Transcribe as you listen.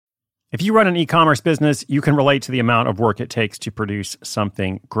If you run an e-commerce business, you can relate to the amount of work it takes to produce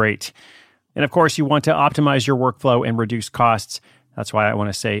something great. And of course, you want to optimize your workflow and reduce costs. That's why I want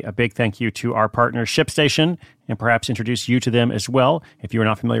to say a big thank you to our partner, ShipStation, and perhaps introduce you to them as well. If you're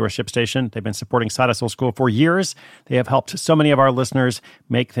not familiar with ShipStation, they've been supporting Side Hustle School for years. They have helped so many of our listeners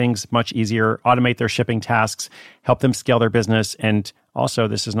make things much easier, automate their shipping tasks, help them scale their business, and also,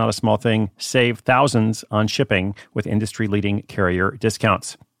 this is not a small thing, save thousands on shipping with industry-leading carrier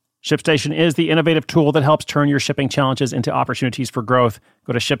discounts. ShipStation is the innovative tool that helps turn your shipping challenges into opportunities for growth.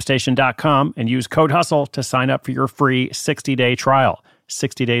 Go to ShipStation.com and use code HUSTLE to sign up for your free 60-day trial.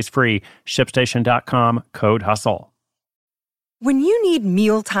 60 days free. ShipStation.com, code HUSTLE. When you need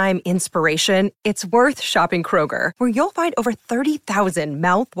mealtime inspiration, it's worth shopping Kroger, where you'll find over 30,000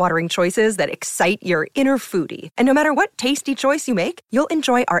 mouth-watering choices that excite your inner foodie. And no matter what tasty choice you make, you'll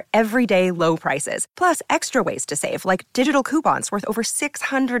enjoy our everyday low prices, plus extra ways to save, like digital coupons worth over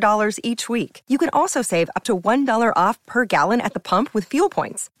 $600 each week. You can also save up to $1 off per gallon at the pump with fuel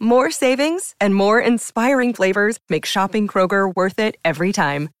points. More savings and more inspiring flavors make shopping Kroger worth it every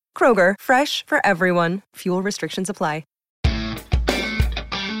time. Kroger, fresh for everyone. Fuel restrictions apply.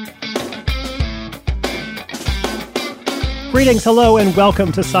 Greetings, hello, and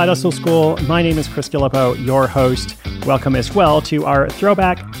welcome to Side Hustle School. My name is Chris Gillipo, your host. Welcome as well to our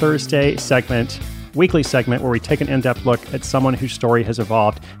Throwback Thursday segment, weekly segment where we take an in-depth look at someone whose story has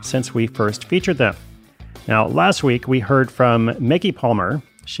evolved since we first featured them. Now, last week we heard from Maggie Palmer.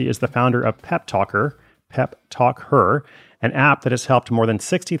 She is the founder of Pep Talker, Pep Talk Her, an app that has helped more than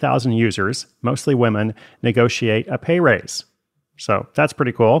 60,000 users, mostly women, negotiate a pay raise. So that's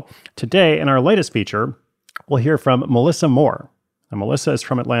pretty cool. Today, in our latest feature, we'll hear from Melissa Moore. Now, Melissa is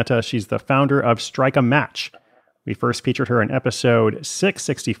from Atlanta. She's the founder of Strike a Match. We first featured her in episode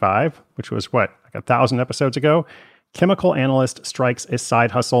 665, which was like 1,000 episodes ago. Chemical analyst strikes a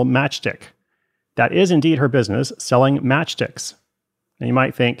side hustle matchstick. That is indeed her business, selling matchsticks. And you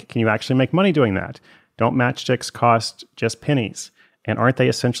might think, can you actually make money doing that? Don't matchsticks cost just pennies? And aren't they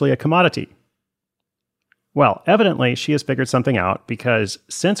essentially a commodity? Well, evidently, she has figured something out because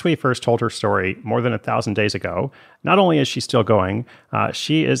since we first told her story more than 1,000 days ago, not only is she still going,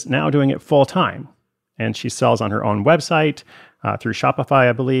 she is now doing it full time. And she sells on her own website, through Shopify,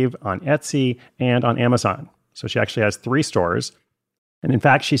 I believe, on Etsy, and on Amazon. So she actually has 3 stores. And in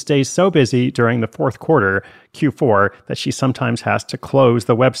fact, she stays so busy during the fourth quarter, Q4, that she sometimes has to close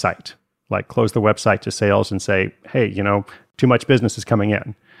the website. Like close the website to sales and say, hey, too much business is coming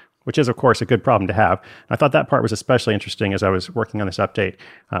in. Which is, of course, a good problem to have. I thought that part was especially interesting as I was working on this update.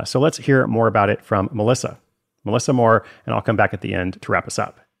 So let's hear more about it from Melissa. Melissa Moore, and I'll come back at the end to wrap us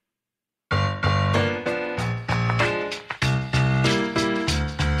up.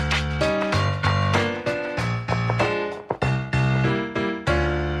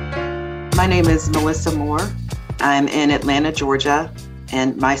 My name is Melissa Moore. I'm in Atlanta, Georgia,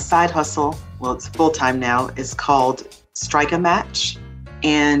 and my side hustle, well, it's full-time now, is called Strike a Match.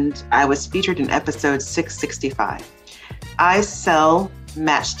 And I was featured in episode 665. I sell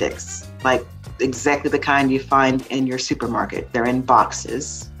matchsticks, like exactly the kind you find in your supermarket. They're in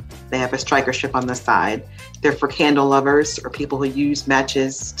boxes. They have a striker strip on the side. They're for candle lovers or people who use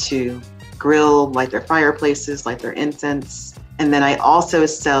matches to grill, light their fireplaces, light their incense. And then I also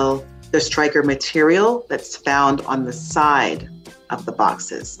sell the striker material that's found on the side of the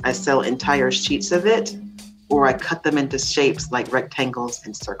boxes. I sell entire sheets of it, or I cut them into shapes like rectangles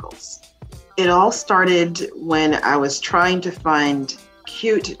and circles. It all started when I was trying to find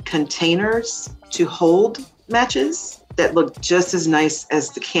cute containers to hold matches that looked just as nice as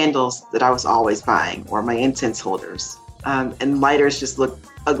the candles that I was always buying, or my incense holders. And lighters just looked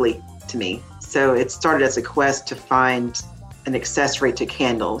ugly to me. So it started as a quest to find an accessory to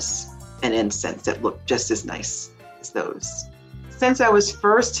candles and incense that looked just as nice as those. Since I was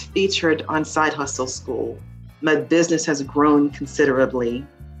first featured on Side Hustle School, my business has grown considerably.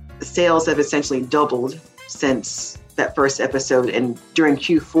 The sales have essentially doubled since that first episode, and during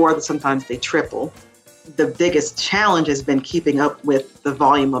Q4, sometimes they triple. The biggest challenge has been keeping up with the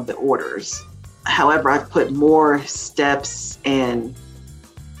volume of the orders. However, I've put more steps and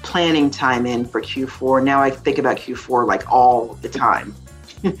planning time in for Q4. Now I think about Q4 like all the time.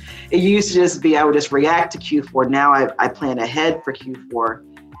 It used to just be, I would just react to Q4. Now I plan ahead for Q4.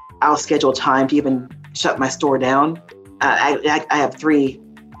 I'll schedule time to even shut my store down. I have 3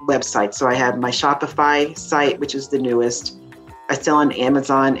 websites. So I have my Shopify site, which is the newest. I sell on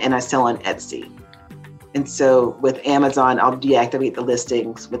Amazon and I sell on Etsy. And so with Amazon, I'll deactivate the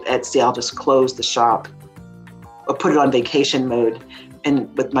listings. With Etsy, I'll just close the shop or put it on vacation mode.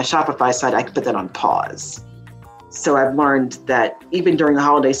 And with my Shopify site, I can put that on pause. So I've learned that even during the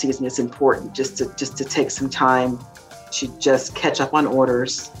holiday season, it's important just to take some time to just catch up on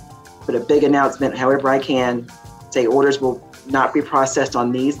orders, put a big announcement however I can, say orders will not be processed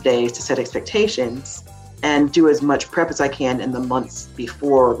on these days to set expectations, and do as much prep as I can in the months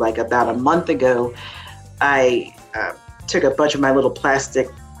before. Like about a month ago, I took a bunch of my little plastic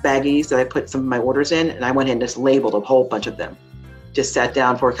baggies that I put some of my orders in, and I went in and just labeled a whole bunch of them. Just sat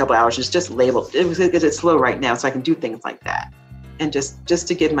down for a couple of hours, just labeled. It's slow right now, so I can do things like that. And just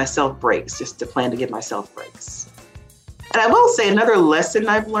to give myself breaks, just to plan to give myself breaks. And I will say another lesson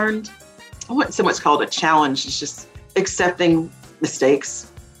I've learned, I wouldn't so much call it a challenge, it's just accepting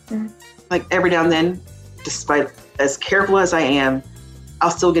mistakes. Mm-hmm. Like every now and then, despite as careful as I am,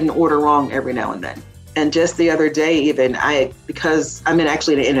 I'll still get an order wrong every now and then. And just the other day, even because I'm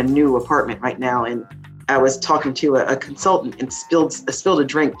actually in a new apartment right now, and I was talking to a consultant and spilled a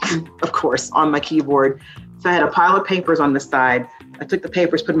drink, of course, on my keyboard. So I had a pile of papers on the side. I took the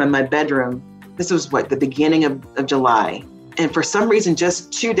papers, put them in my bedroom. This was the beginning of July. And for some reason,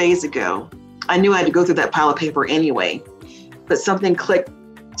 just 2 days ago, I knew I had to go through that pile of paper anyway, but something clicked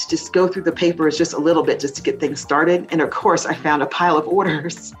to just go through the papers just a little bit just to get things started. And of course, I found a pile of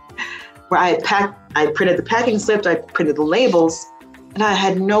orders where I printed the packing slips, I printed the labels, and I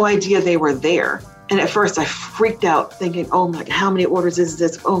had no idea they were there. And at first I freaked out thinking, oh my God, how many orders is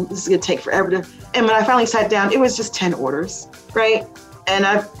this? Oh, this is gonna take forever and when I finally sat down, it was just 10 orders, right? And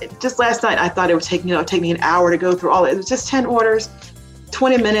just last night, I thought it would take me an hour to go through all of it. It was just 10 orders,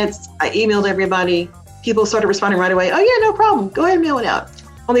 20 minutes. I emailed everybody. People started responding right away. Oh yeah, no problem. Go ahead and mail it out.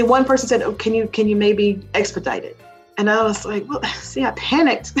 Only one person said, oh, can you maybe expedite it? And I was like, well, see, I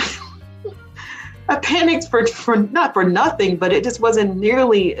panicked. I panicked for not for nothing, but it just wasn't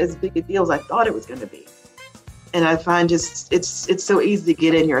nearly as big a deal as I thought it was going to be. And I find it's so easy to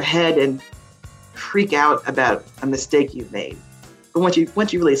get in your head and freak out about a mistake you've made. But once you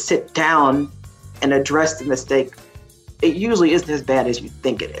really sit down and address the mistake, it usually isn't as bad as you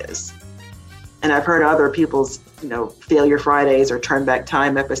think it is. And I've heard other people's, failure Fridays or turn back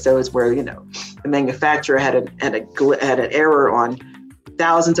time episodes where, the manufacturer had an error on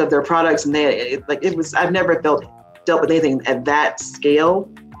thousands of their products, and I've never dealt with anything at that scale,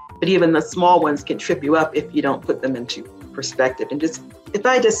 but even the small ones can trip you up if you don't put them into perspective. And if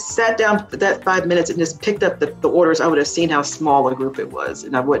I just sat down for that 5 minutes and just picked up the orders, I would have seen how small a group it was,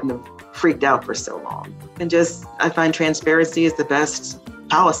 and I wouldn't have freaked out for so long. And I find transparency is the best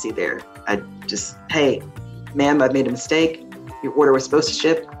policy there. Hey, ma'am, I've made a mistake. Your order was supposed to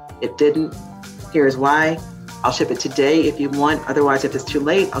ship. It didn't. Here's why. I'll ship it today if you want. Otherwise, if it's too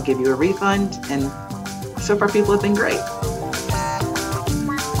late, I'll give you a refund. And so far, people have been great.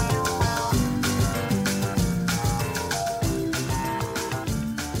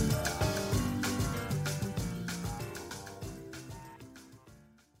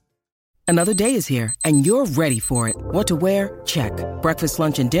 Another day is here, and you're ready for it. What to wear? Check. Breakfast,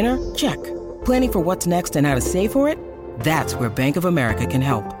 lunch, and dinner? Check. Planning for what's next and how to save for it? That's where Bank of America can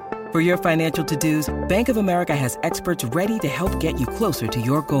help. For your financial to-dos, Bank of America has experts ready to help get you closer to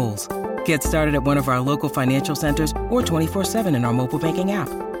your goals. Get started at one of our local financial centers or 24/7 in our mobile banking app.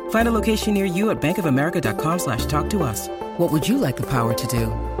 Find a location near you at bankofamerica.com/talktous. What would you like the power to do?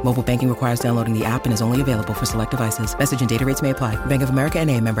 Mobile banking requires downloading the app and is only available for select devices. Message and data rates may apply. Bank of America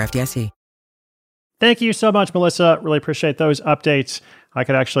N.A., member FDIC. Thank you so much, Melissa. Really appreciate those updates. I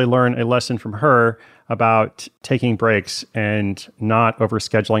could actually learn a lesson from her about taking breaks and not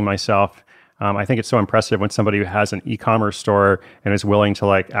overscheduling myself. I think it's so impressive when somebody who has an e-commerce store and is willing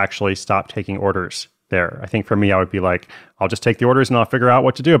to actually stop taking orders there. I think for me, I would be like, I'll just take the orders and I'll figure out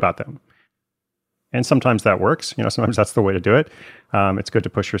what to do about them. And sometimes that works. Sometimes that's the way to do it. It's good to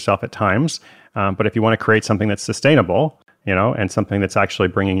push yourself at times. But if you want to create something that's sustainable, and something that's actually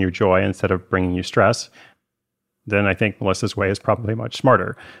bringing you joy instead of bringing you stress, then I think Melissa's way is probably much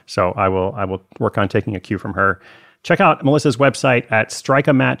smarter. So I will work on taking a cue from her. Check out Melissa's website at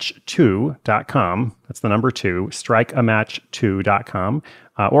strikeamatch2.com. That's the number 2, strikeamatch2.com.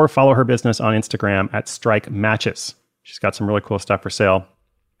 Or follow her business on Instagram at strikematches. She's got some really cool stuff for sale.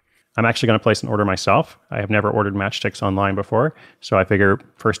 I'm actually going to place an order myself. I have never ordered Matchsticks online before, so I figure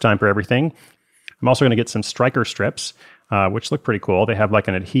first time for everything. I'm also going to get some striker strips, which look pretty cool. They have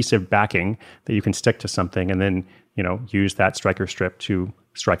an adhesive backing that you can stick to something and then, use that striker strip to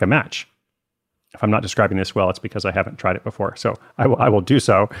strike a match. If I'm not describing this well, it's because I haven't tried it before. So I will do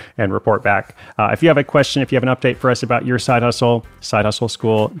so and report back. If you have a question, if you have an update for us about your side hustle,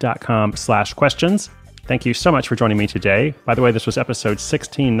 sidehustleschool.com/questions. Thank you so much for joining me today. By the way, this was episode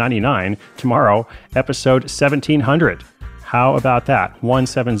 1699. Tomorrow, episode 1700. How about that?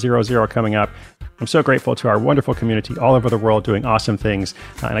 1700 coming up. I'm so grateful to our wonderful community all over the world doing awesome things,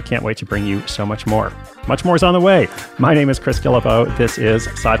 and I can't wait to bring you so much more. Much more is on the way. My name is Chris Guillebeau. This is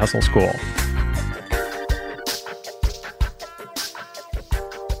Side Hustle School.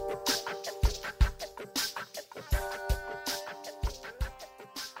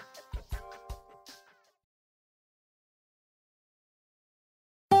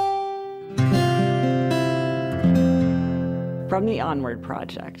 From the Onward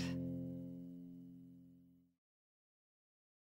Project.